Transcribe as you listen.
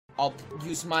I'll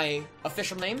use my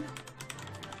official name,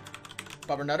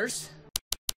 Bubber Nutters.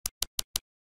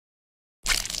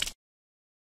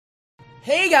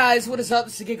 Hey guys, what is up?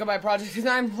 This is the Gigabyte Project, and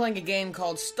I'm playing a game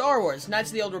called Star Wars: Knights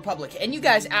of the Old Republic. And you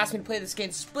guys asked me to play this game,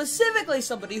 specifically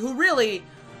somebody who really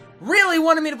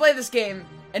wanted me to play this game,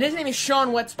 and his name is Sean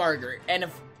Wetzbarger, and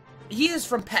if he is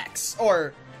from PEX,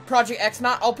 or Project X,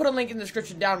 I'll put a link in the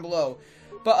description down below,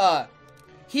 but,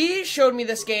 he showed me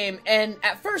this game, and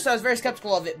at first I was very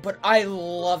skeptical of it, but I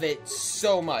love it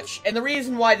so much. And the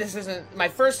reason why this isn't my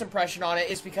first impression on it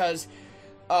is because,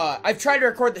 I've tried to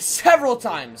record this several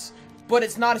times, but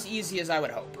it's not as easy as I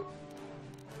would hope.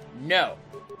 No.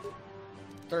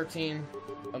 13,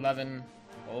 11,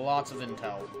 lots of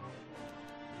intel.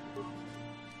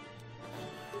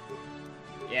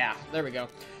 Yeah, there we go.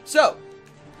 So,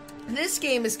 this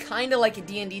game is kind of like a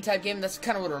D&D type game. That's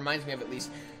kind of what it reminds me of, at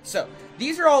least. So,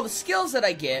 these are all the skills that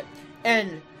I get,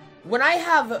 and when I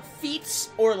have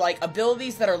feats or, like,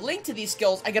 abilities that are linked to these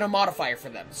skills, I get a modifier for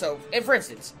them. So, for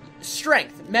instance,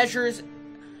 strength measures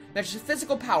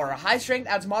physical power. A high strength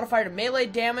adds modifier to melee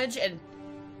damage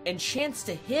and chance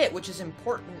to hit, which is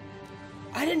important.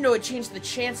 I didn't know it changed the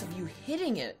chance of you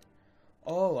hitting it.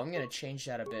 Oh, I'm gonna change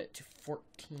that a bit to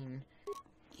 14,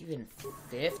 even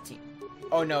 15.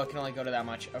 Oh no, it can only go to that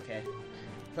much. Okay,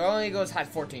 so it only goes high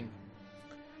 14.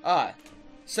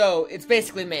 So it's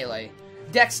basically melee.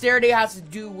 Dexterity has to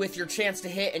do with your chance to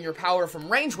hit and your power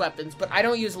from ranged weapons, but I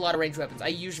don't use a lot of ranged weapons. I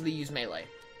usually use melee.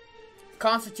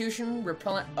 Constitution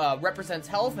represents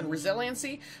health and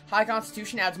resiliency. High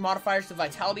Constitution adds modifiers to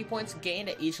vitality points gained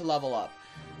at each level up.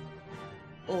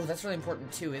 Oh, that's really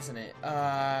important too, isn't it?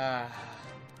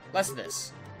 Less of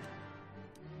this.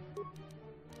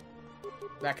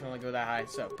 That can only go that high,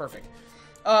 so perfect.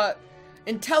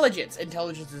 Intelligence.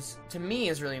 Intelligence is, to me,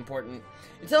 is really important.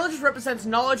 Intelligence represents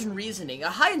knowledge and reasoning.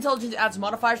 A high intelligence adds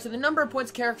modifiers to the number of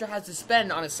points a character has to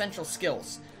spend on essential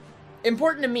skills.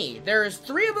 Important to me. There's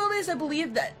 3 abilities, I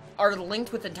believe, that are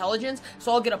linked with intelligence,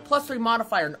 so I'll get a +3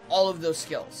 modifier in all of those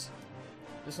skills.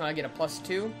 This one I get a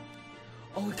 +2.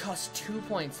 Oh, it costs 2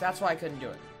 points. That's why I couldn't do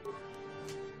it.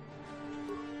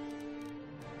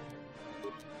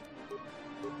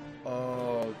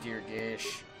 Oh, dear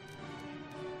gish.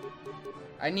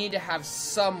 I need to have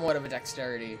somewhat of a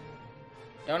dexterity.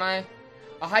 Don't I?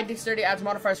 A high dexterity adds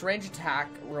modifiers to range attack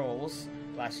rolls.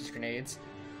 Blast grenades.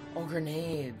 Oh,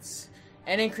 grenades.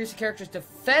 And increase the character's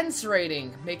defense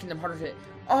rating, making them harder to hit.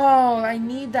 Oh, I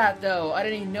need that, though. I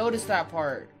didn't even notice that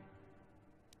part.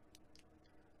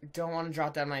 I don't want to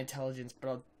drop down my intelligence, but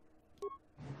I'll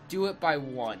do it by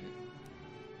 1.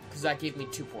 Because that gave me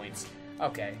 2 points.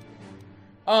 Okay.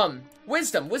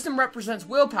 Wisdom. Wisdom represents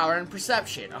willpower and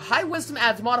perception. A high wisdom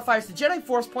adds modifiers to Jedi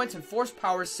Force points and Force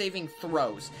power saving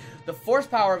throws. The Force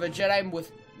power of a Jedi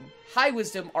with high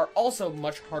wisdom are also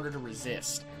much harder to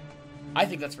resist. I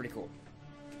think that's pretty cool.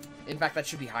 In fact, that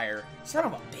should be higher. Son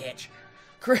of a bitch.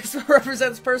 Charisma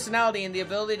represents personality and the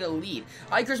ability to lead.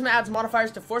 High charisma adds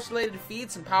modifiers to force-related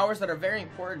feats and powers that are very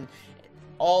important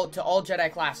to all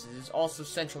Jedi classes. It's also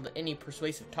central to any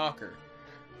persuasive talker.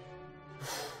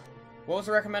 What was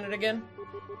the recommended again?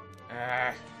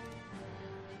 I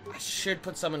should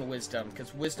put some in wisdom,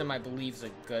 because wisdom, I believe, is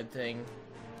a good thing.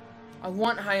 I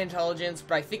want high intelligence,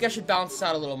 but I think I should balance this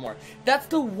out a little more. That's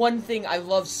the one thing I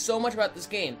love so much about this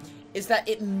game, is that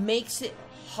it makes it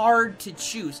hard to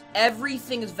choose.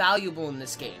 Everything is valuable in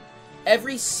this game.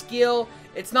 Every skill,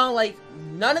 it's not like,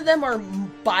 none of them are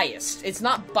biased. It's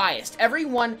not biased.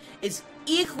 Everyone is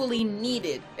equally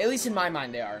needed, at least in my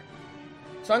mind they are.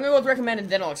 So I'm going to go with recommend and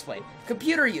then I'll explain.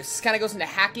 Computer use. This kind of goes into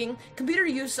hacking. Computer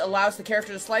use allows the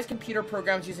character to slice computer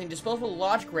programs using disposable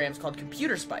logic rams called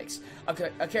computer spikes.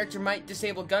 A character might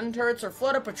disable gun turrets or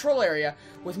flood a patrol area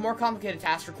with more complicated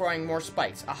tasks requiring more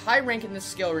spikes. A high rank in this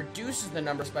skill reduces the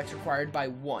number of spikes required by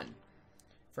 1.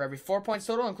 For every 4 points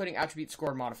total, including attribute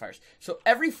score modifiers. So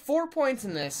every 4 points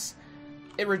in this,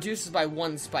 it reduces by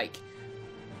 1 spike.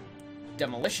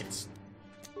 Demolitions.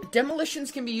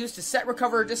 Demolitions can be used to set,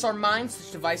 recover, or disarm mines.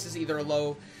 Such devices either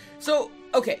low. So,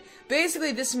 okay.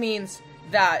 Basically, this means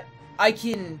that I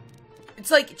can...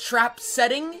 It's like trap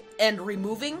setting and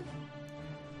removing.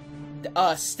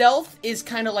 Stealth is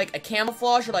kind of like a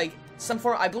camouflage or like some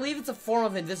form... I believe it's a form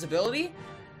of invisibility.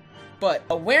 But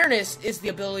awareness is the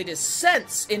ability to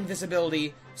sense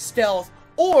invisibility, stealth,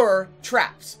 or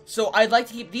traps. So I'd like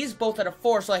to keep these both at a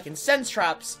 4 so I can sense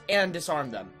traps and disarm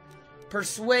them.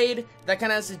 Persuade, that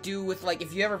kind of has to do with, like,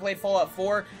 if you ever played Fallout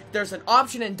 4, there's an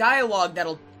option in dialogue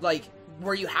that'll, like,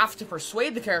 where you have to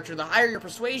persuade the character. The higher your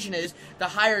persuasion is, the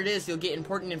higher it is you'll get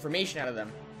important information out of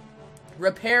them.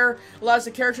 Repair allows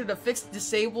the character to fix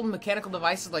disabled mechanical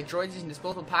devices like droids using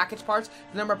disposable package parts.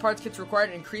 The number of parts kits required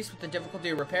increase with the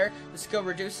difficulty of repair. The skill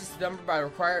reduces the number by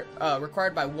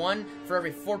required by 1 for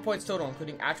every 4 points total,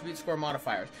 including attribute score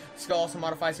modifiers. The skill also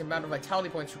modifies the amount of vitality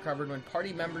points recovered when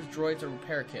party members, droids, or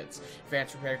repair kits.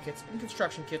 Advanced repair kits and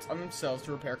construction kits on themselves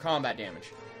to repair combat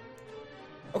damage.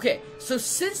 Okay, so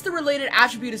since the related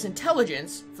attribute is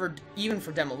intelligence, even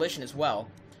for demolition as well,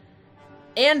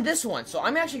 and this one, so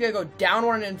I'm actually gonna go down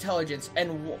 1 in intelligence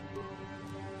and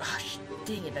gosh,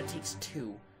 dang it, that takes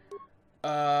 2.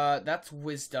 That's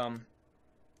wisdom.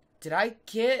 Did I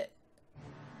get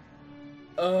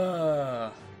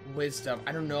wisdom?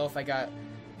 I don't know if I got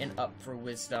an up for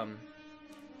wisdom.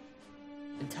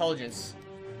 Intelligence.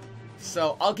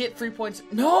 So, I'll get 3 points.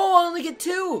 No, I only get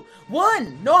 2!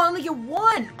 1! No, I only get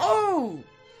 1! Oh!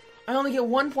 I only get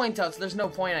 1 point out, so there's no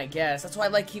point, I guess. That's why I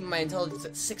like keeping my intelligence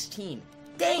at 16.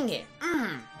 Dang it!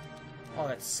 Oh,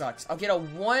 that sucks. I'll get a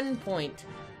 1 point.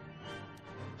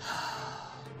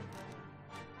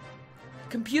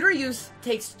 Computer use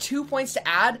takes 2 points to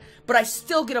add, but I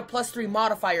still get a +3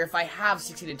 modifier if I have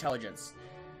 16 intelligence.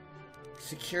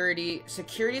 Security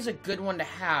is a good one to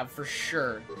have for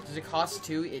sure. Does it cost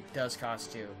 2? It does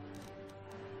cost 2.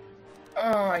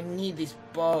 Oh, I need these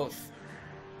both.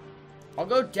 I'll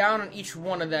go down on each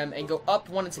one of them and go up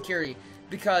 1 in security,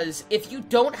 because if you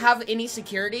don't have any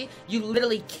security, you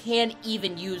literally can't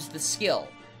even use the skill.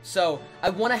 So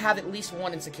I want to have at least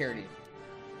 1 in security.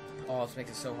 Oh, this makes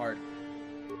it so hard.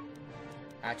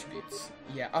 Attributes.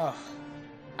 Yeah. Oh,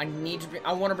 I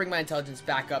want to bring my intelligence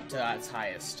back up to its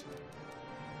highest.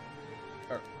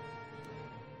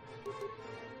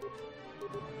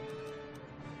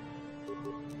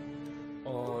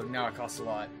 Oh, now it costs a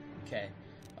lot. Okay.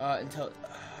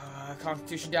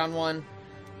 Constitution down 1.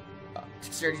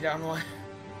 Dexterity down 1.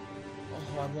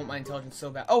 Oh, I want my intelligence so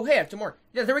bad. Oh, hey, I have 2 more.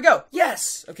 Yeah, there we go.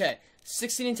 Yes! Okay.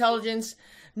 16 intelligence.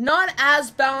 Not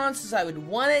as balanced as I would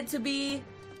want it to be,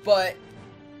 but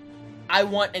I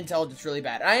want intelligence really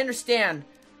bad. I understand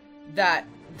that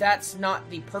that's not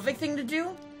the perfect thing to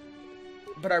do,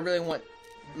 but I really want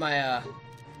my,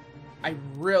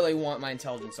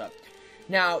 intelligence up.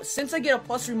 Now, since I get a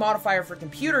 +3 modifier for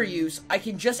computer use, I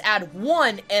can just add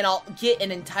 1 and I'll get an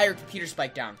entire computer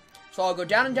spike down. So I'll go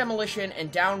down in demolition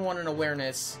and down 1 in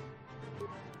awareness.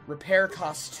 Repair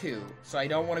costs 2, so I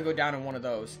don't want to go down in one of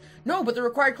those. No, but the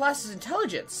required class is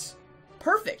intelligence.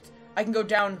 Perfect. I can go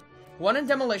down 1 in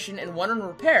demolition and 1 in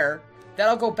repair.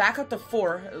 That'll go back up to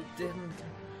 4.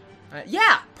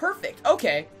 Yeah, perfect.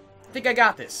 Okay, I think I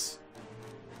got this.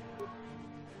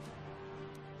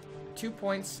 2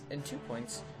 points and 2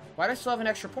 points. Why do I still have an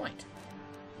extra point?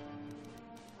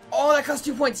 Oh, that costs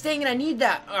 2 points. Dang it, I need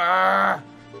that.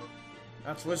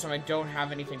 That's wisdom. I don't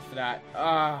have anything for that.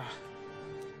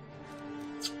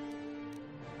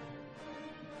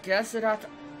 Guess it have to...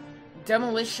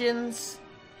 Demolitions.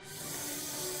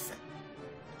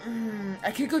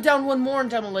 I could go down 1 more in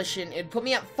demolition. It'd put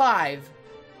me at 5.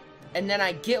 And then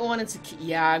I get 1 in security.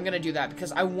 Yeah, I'm gonna do that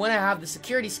because I want to have the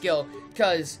security skill.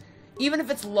 Because even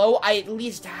if it's low, I at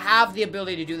least have the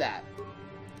ability to do that.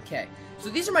 Okay. So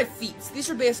these are my feats. These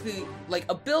are basically, like,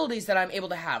 abilities that I'm able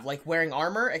to have, like wearing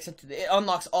armor, except it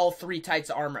unlocks all 3 types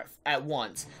of armor at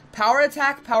once. Power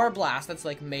attack, power blast, that's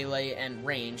like melee and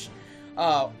range.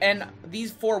 And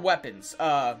these 4 weapons.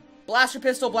 Blaster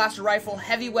pistol, blaster rifle,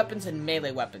 heavy weapons, and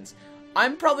melee weapons.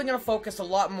 I'm probably going to focus a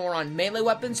lot more on melee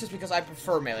weapons just because I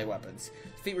prefer melee weapons.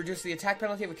 Feat reduces the attack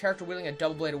penalty of a character wielding a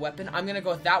double-bladed weapon. I'm going to go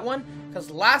with that one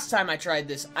because last time I tried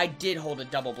this, I did hold a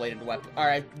double-bladed weapon. Or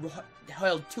I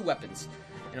held 2 weapons.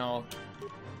 And I'll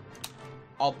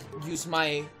use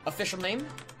my official name.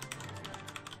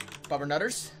 Bubber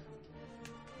Nutters.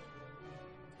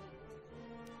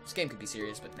 This game could be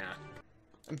serious, but nah.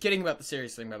 I'm kidding about the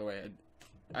serious thing, by the way.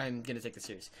 I'm gonna take this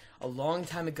serious. A long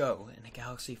time ago, in a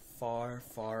galaxy far,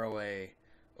 far away.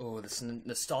 Oh, this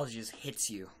nostalgia just hits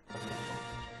you.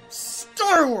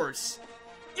 Star Wars!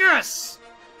 Yes!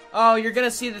 Oh, you're gonna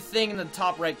see the thing in the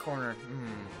top right corner.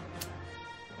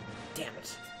 Damn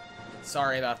it.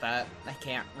 Sorry about that. I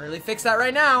can't really fix that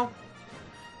right now.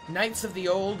 Knights of the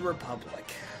Old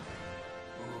Republic.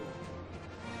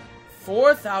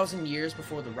 4,000 years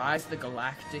before the rise of the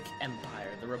Galactic Empire,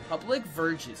 the Republic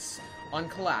verges on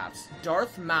collapse.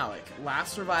 Darth Malak,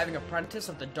 last surviving apprentice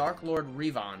of the Dark Lord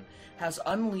Revan, has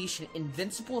unleashed an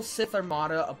invincible Sith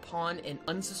armada upon an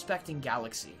unsuspecting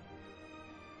galaxy.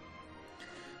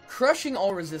 Crushing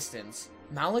all resistance,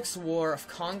 Malak's war of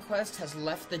conquest has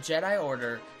left the Jedi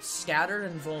Order scattered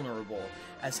and vulnerable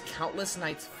as countless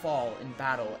knights fall in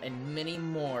battle and many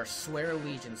more swear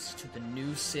allegiance to the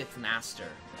new Sith Master.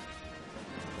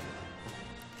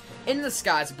 In the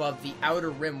skies above the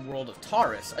outer rim world of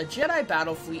Taurus, a Jedi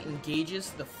battle fleet engages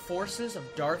the forces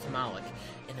of Darth Malak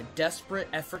in a desperate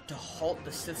effort to halt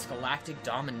the Sith's galactic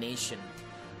domination.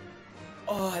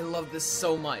 Oh, I love this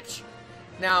so much.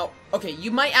 Now, okay, you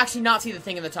might actually not see the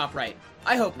thing in the top right.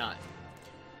 I hope not.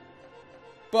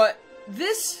 But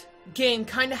this game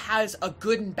kind of has a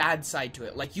good and bad side to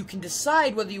it. Like, you can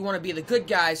decide whether you want to be the good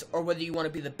guys or whether you want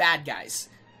to be the bad guys.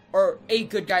 Or a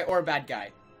good guy or a bad guy.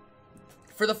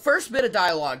 For the first bit of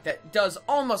dialogue that does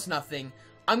almost nothing,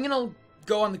 I'm gonna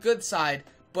go on the good side,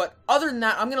 but other than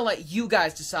that, I'm gonna let you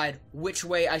guys decide which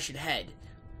way I should head.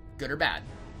 Good or bad.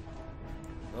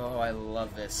 Oh, I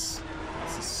love this.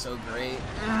 This is so great.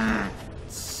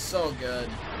 It's so good.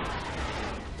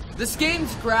 This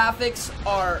game's graphics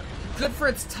are good for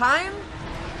its time,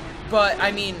 but,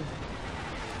 I mean,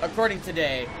 according to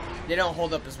today, they don't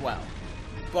hold up as well.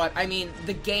 But, I mean,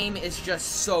 the game is just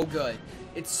so good.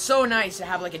 It's so nice to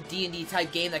have, like, a D&D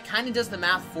type game that kind of does the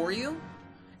math for you,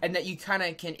 and that you kind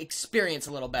of can experience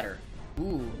a little better.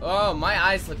 Ooh, oh, my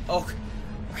eyes look, oh,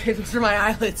 okay, those are my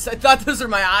eyelids. I thought those were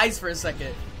my eyes for a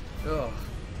second. Ugh.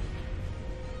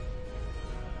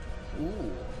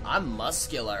 Ooh, I'm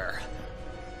muscular.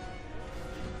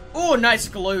 Ooh, nice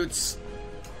glutes.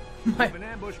 We've been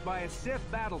ambushed by a Sith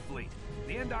battle fleet.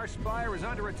 The Endar Spire is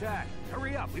under attack.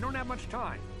 Hurry up, we don't have much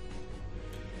time.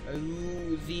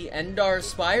 Ooh, the Endar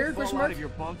Spire? Fall out of your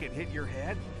bunk and hit your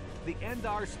head. The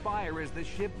Endar Spire is the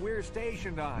ship we're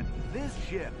stationed on. This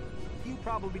ship. You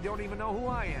probably don't even know who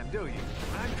I am, do you?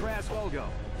 I'm Trask Olgo,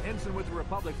 ensign with the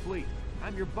Republic Fleet.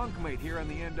 I'm your bunkmate here on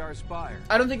the Endar Spire.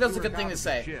 I don't think that's a good thing to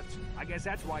say. Ships. I guess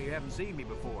that's why you haven't seen me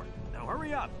before. Now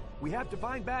hurry up. We have to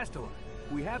find Bastila.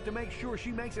 We have to make sure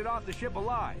she makes it off the ship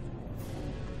alive.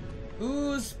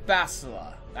 Who's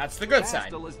Bastila? That's the good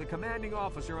side. Bastila is the commanding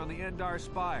officer on the Endar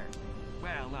Spire.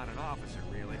 Well, not an officer,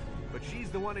 really. But she's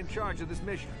the one in charge of this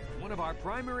mission. One of our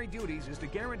primary duties is to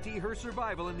guarantee her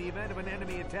survival in the event of an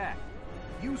enemy attack.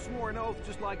 You swore an oath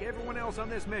just like everyone else on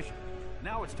this mission.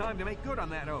 Now it's time to make good on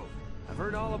that oath. I've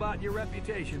heard all about your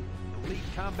reputation. Elite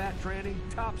combat training,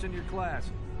 tops in your class.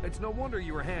 It's no wonder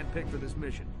you were handpicked for this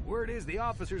mission. Word is the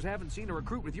officers haven't seen a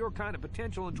recruit with your kind of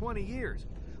potential in 20 years.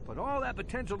 But all that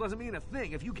potential doesn't mean a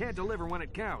thing if you can't deliver when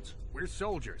it counts. We're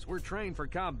soldiers. We're trained for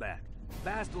combat.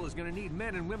 Bastila is going to need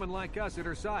men and women like us at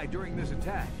her side during this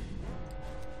attack.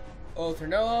 Oath or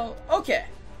no? Okay.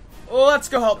 Well, let's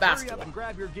go help Bastila. Hurry up and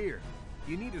grab your gear.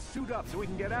 You need to suit up so we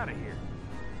can get out of here.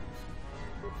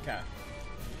 Okay.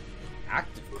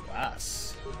 Active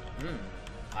class.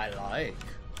 I like.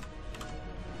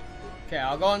 Okay,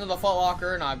 I'll go into the Foot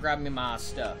Locker and I'll grab me my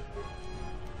stuff.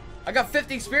 I got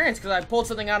 50 experience because I pulled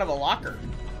something out of a locker.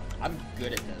 I'm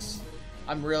good at this.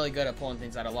 I'm really good at pulling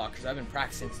things out of lockers. I've been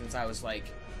practicing since I was like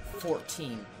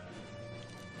 14.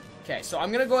 Okay, so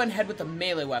I'm gonna go ahead and head with the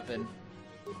melee weapon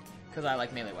because I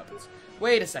like melee weapons.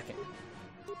 Wait a second.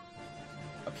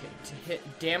 Okay, to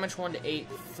hit damage 1 to 8,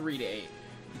 3 to 8.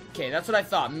 Okay, that's what I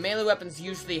thought. Melee weapons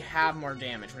usually have more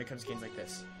damage when it comes to games like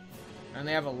this. And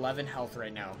they have 11 health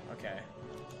right now. Okay,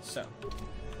 so.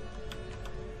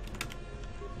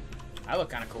 I look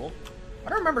kind of cool. I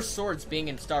don't remember swords being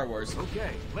in Star Wars. Okay,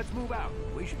 let's move out.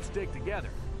 We should stick together.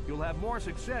 You'll have more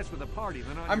success with a party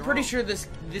than on your own. I'm pretty sure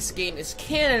this game is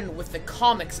canon with the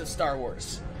comics of Star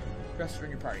Wars. Rest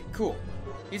in your party. Cool.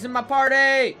 He's in my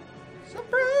party! So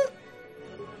brute!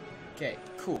 Okay,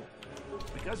 cool.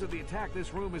 Because of the attack,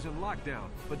 this room is in lockdown.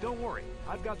 But don't worry,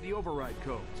 I've got the override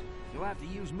codes. You'll have to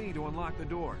use me to unlock the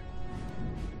door.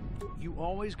 You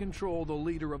always control the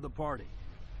leader of the party.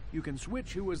 You can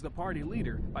switch who is the party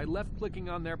leader by left-clicking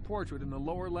on their portrait in the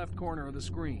lower left corner of the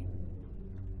screen.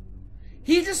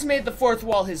 He just made the fourth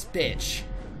wall his bitch.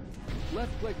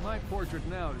 Left-click my portrait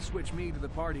now to switch me to the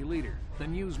party leader,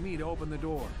 then use me to open the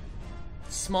door.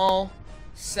 Small,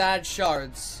 sad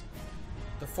shards.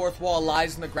 The fourth wall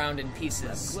lies on the ground in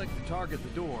pieces. Left-click to target the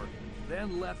door,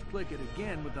 then left-click it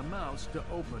again with the mouse to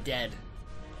open. Dead.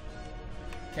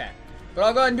 Okay. But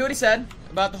I'll go ahead and do what he said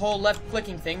about the whole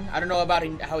left-clicking thing. I don't know about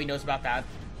how he knows about that.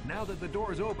 Now that the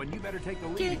door is open, you better take the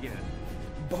lead again.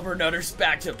 Bubber Nutters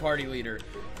back to party leader.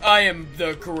 I am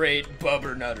the great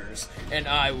Bubber Nutters, and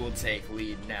I will take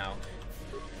lead now.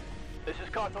 This is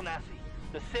Cartel Nassi.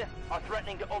 The Sith are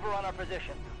threatening to overrun our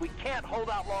position. We can't hold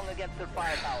out long against their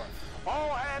firepower. All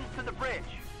hands to the bridge.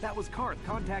 That was Karth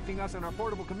contacting us on our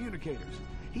portable communicators.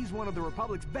 He's one of the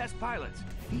Republic's best pilots.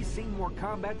 He's seen more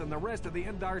combat than the rest of the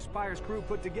Endar Spire's crew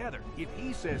put together. If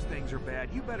he says things are bad,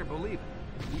 you better believe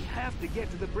it. We have to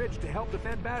get to the bridge to help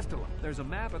defend Bastila. There's a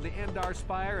map of the Endar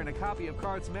Spire and a copy of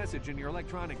Karth's message in your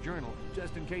electronic journal,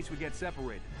 just in case we get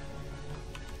separated.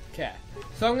 Okay.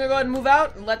 So I'm gonna go ahead and move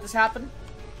out and let this happen.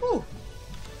 Whew.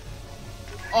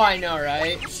 Oh, I know,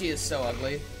 right? She is so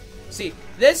ugly. See,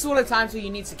 this is one of the times where you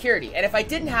need security. And if I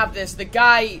didn't have this, the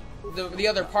guy, the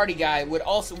other party guy, would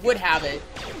have it.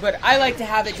 But I like to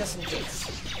have it just in case.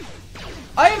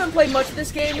 I haven't played much of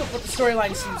this game, but the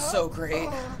storyline seems so great.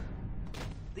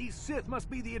 These Sith must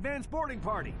be the advanced boarding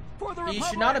party for the He Republic.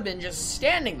 should not have been just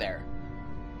standing there.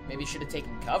 Maybe he should have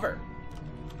taken cover.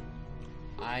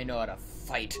 I know how to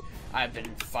fight. I've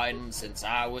been fighting since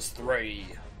I was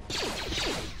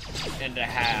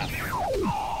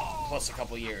 3.5. Plus a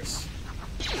couple years.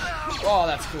 Oh,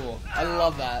 that's cool. I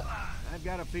love that. I've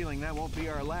got a feeling that won't be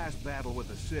our last battle with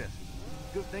the Sith.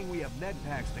 Good thing we have med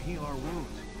packs to heal our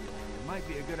wounds. It might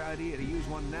be a good idea to use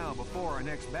one now before our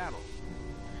next battle.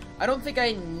 I don't think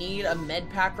I need a med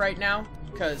pack right now,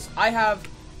 because I have...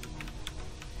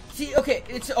 See, okay,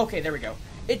 okay, there we go.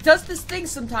 It does this thing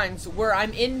sometimes where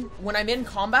when I'm in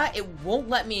combat, it won't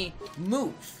let me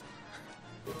move.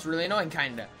 It's really annoying,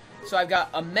 kinda. So I've got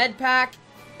a med pack,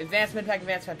 advanced med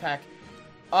pack.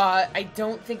 I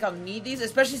don't think I'll need these,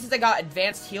 especially since I got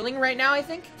advanced healing right now, I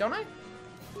think. Don't I?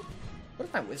 What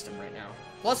is my wisdom right now?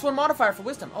 +1 modifier for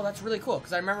wisdom. Oh, that's really cool,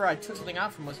 because I remember I took something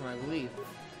out from wisdom, I believe.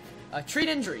 Treat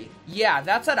injury. Yeah,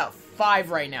 that's at a 5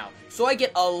 right now. So I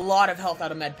get a lot of health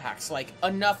out of med packs, like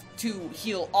enough to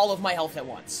heal all of my health at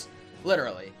once.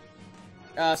 Literally.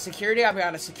 Security, I've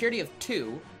got a security of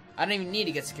 2. I don't even need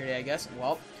to get security, I guess.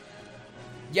 Well,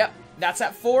 yep, that's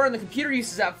at 4, and the computer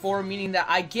use is at 4, meaning that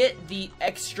I get the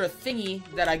extra thingy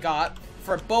that I got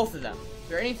for both of them. Is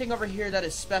there anything over here that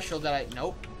is special that I...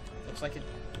 Nope. Looks like it...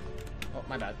 Oh,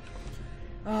 my bad.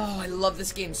 Oh, I love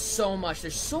this game so much.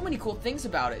 There's so many cool things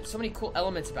about it. So many cool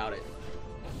elements about it.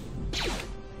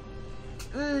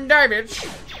 Die, bitch.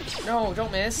 No,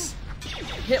 don't miss.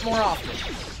 Hit more often.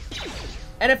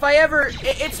 And if I ever...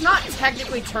 It's not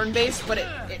technically turn-based, but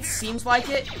it seems like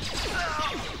it.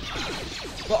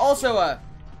 But also,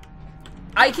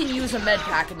 I can use a med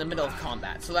pack in the middle of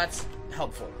combat, so that's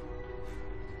helpful.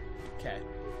 Okay.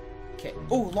 Okay.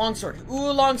 Ooh, longsword.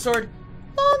 Ooh, longsword.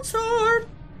 Longsword!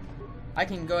 I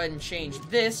can go ahead and change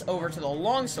this over to the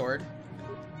longsword.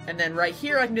 And then right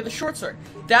here, I can do the short sword.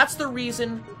 That's the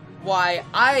reason why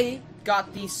I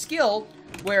got the skill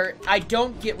where I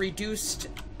don't get reduced...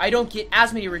 I don't get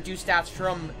as many reduced stats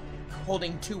from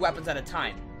holding 2 weapons at a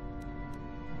time.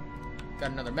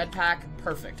 Got another med pack.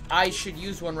 Perfect. I should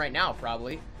use one right now,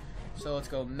 probably. So let's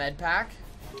go med pack.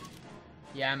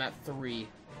 Yeah, I'm at 3.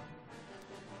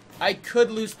 I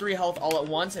could lose 3 health all at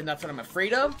once, and that's what I'm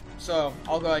afraid of. So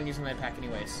I'll go ahead and use a med pack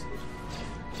anyways.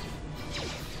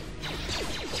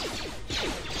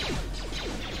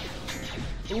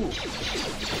 Ooh.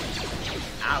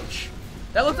 Ouch.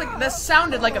 That looked like... That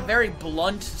sounded like a very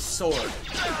blunt sword.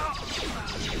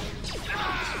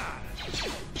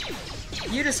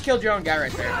 You just killed your own guy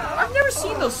right there. I've never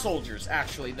seen those soldiers,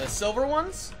 actually. The silver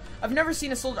ones? I've never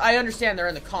seen a soldier... I understand they're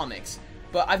in the comics,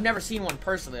 but I've never seen one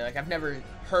personally. Like, I've never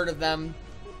heard of them.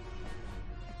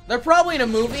 They're probably in a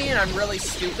movie, and I'm really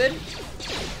stupid.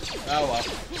 Oh, well.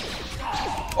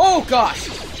 Oh, gosh!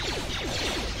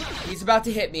 He's about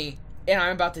to hit me, and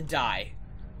I'm about to die.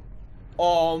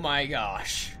 Oh, my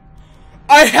gosh.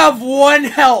 I have 1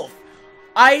 health!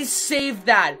 I saved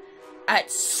that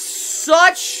at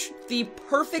such the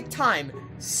perfect time,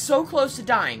 so close to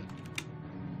dying.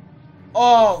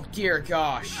 Oh, dear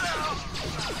gosh.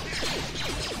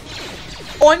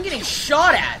 Oh, I'm getting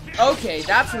shot at. Okay,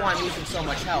 that's why I'm losing so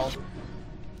much health.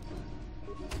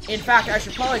 In fact, I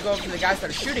should probably go up to the guys that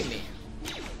are shooting me.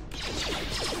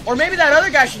 Or maybe that other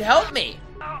guy should help me.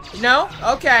 No?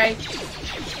 Okay.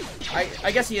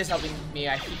 I guess he is helping me.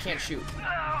 He can't shoot.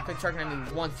 Click target enemy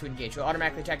once to engage. You'll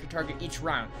automatically attack your target each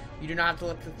round. You do not have to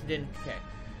look at the... Okay.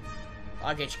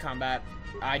 I'll engage combat.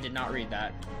 I did not read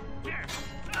that.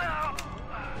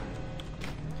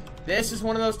 This is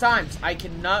one of those times. I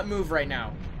cannot move right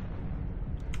now.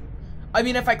 I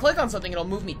mean, if I click on something, it'll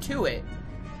move me to it.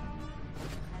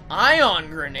 Ion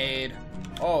grenade.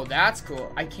 Oh, that's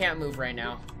cool. I can't move right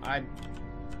now. I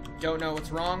don't know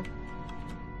what's wrong.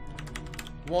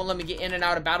 Won't let me get in and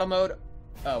out of battle mode.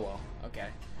 Oh, well. Okay.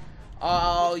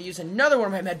 I'll use another one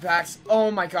of my med packs.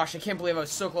 Oh my gosh, I can't believe I was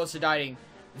so close to dying.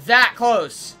 That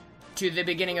close to the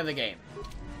beginning of the game.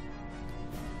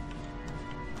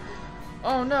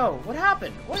 Oh no, what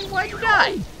happened? Why'd you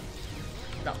die?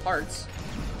 Got parts.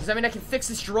 Does that mean I can fix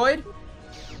this droid?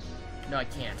 No, I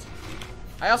can't.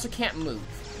 I also can't move.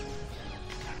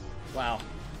 Wow.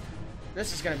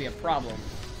 This is gonna be a problem.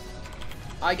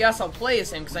 I guess I'll play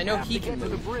as him because I know he can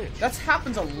move. That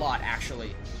happens a lot,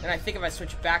 actually. And I think if I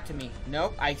switch back to me...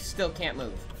 Nope, I still can't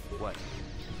move. What?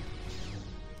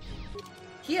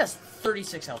 He has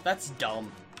 36 health. That's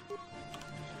dumb.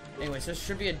 Anyways, there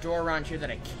should be a door around here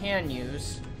that I can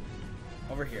use.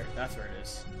 Over here. That's where it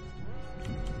is.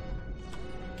 Okay.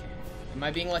 Am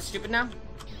I being less stupid now?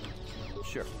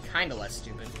 Sure. Kinda less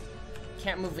stupid.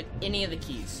 Can't move with any of the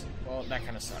keys. Well, that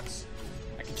kind of sucks.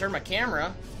 I can turn my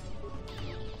camera.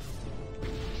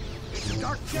 It's a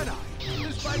Dark Jedi.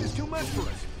 This fight is too much for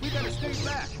us. We gotta stay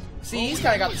back. See, he's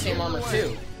kind of got the same armor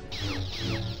too.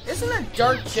 Isn't a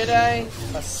Dark Jedi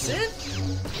a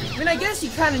Sith? I mean, I guess you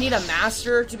kind of need a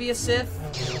master to be a Sith.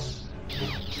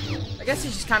 I guess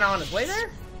he's just kind of on his way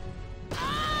there.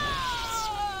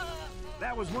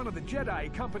 That was one of the Jedi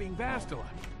accompanying Bastila.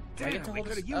 Do I get to Damn, we hold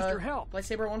could this, have used her help.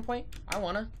 lightsaber at one point? I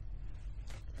want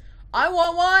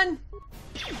one!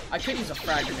 I could use a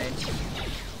frag grenade.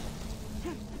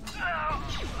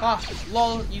 Ah,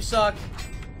 lol, you suck.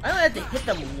 I only have to hit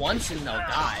them once and they'll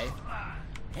die.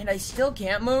 And I still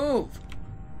can't move.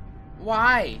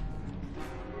 Why?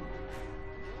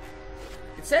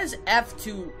 It says F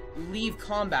to leave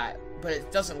combat, but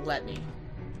it doesn't let me.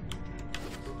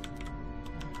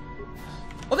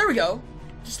 Oh, there we go.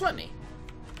 Just let me.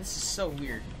 This is so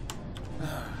weird.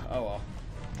 Oh well.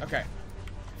 Okay.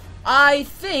 I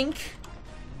think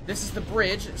this is the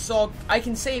bridge, so I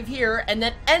can save here and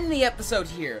then end the episode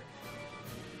here.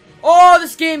 Oh,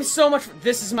 this game is so much.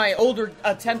 This is my older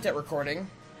attempt at recording,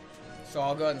 so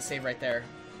I'll go ahead and save right there.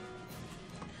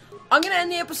 I'm gonna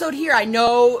end the episode here. I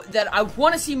know that I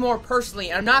want to see more personally,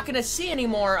 and I'm not gonna see any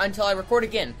more until I record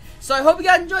again. So I hope you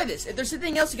guys enjoyed this. If there's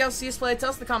anything else you guys see us play, tell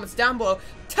us in the comments down below.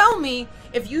 Tell me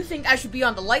if you think I should be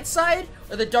on the light side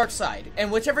or the dark side, and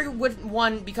whichever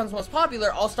one becomes most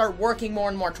popular, I'll start working more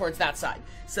and more towards that side.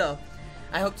 So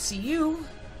I hope to see you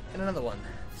in another one.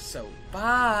 So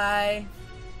bye.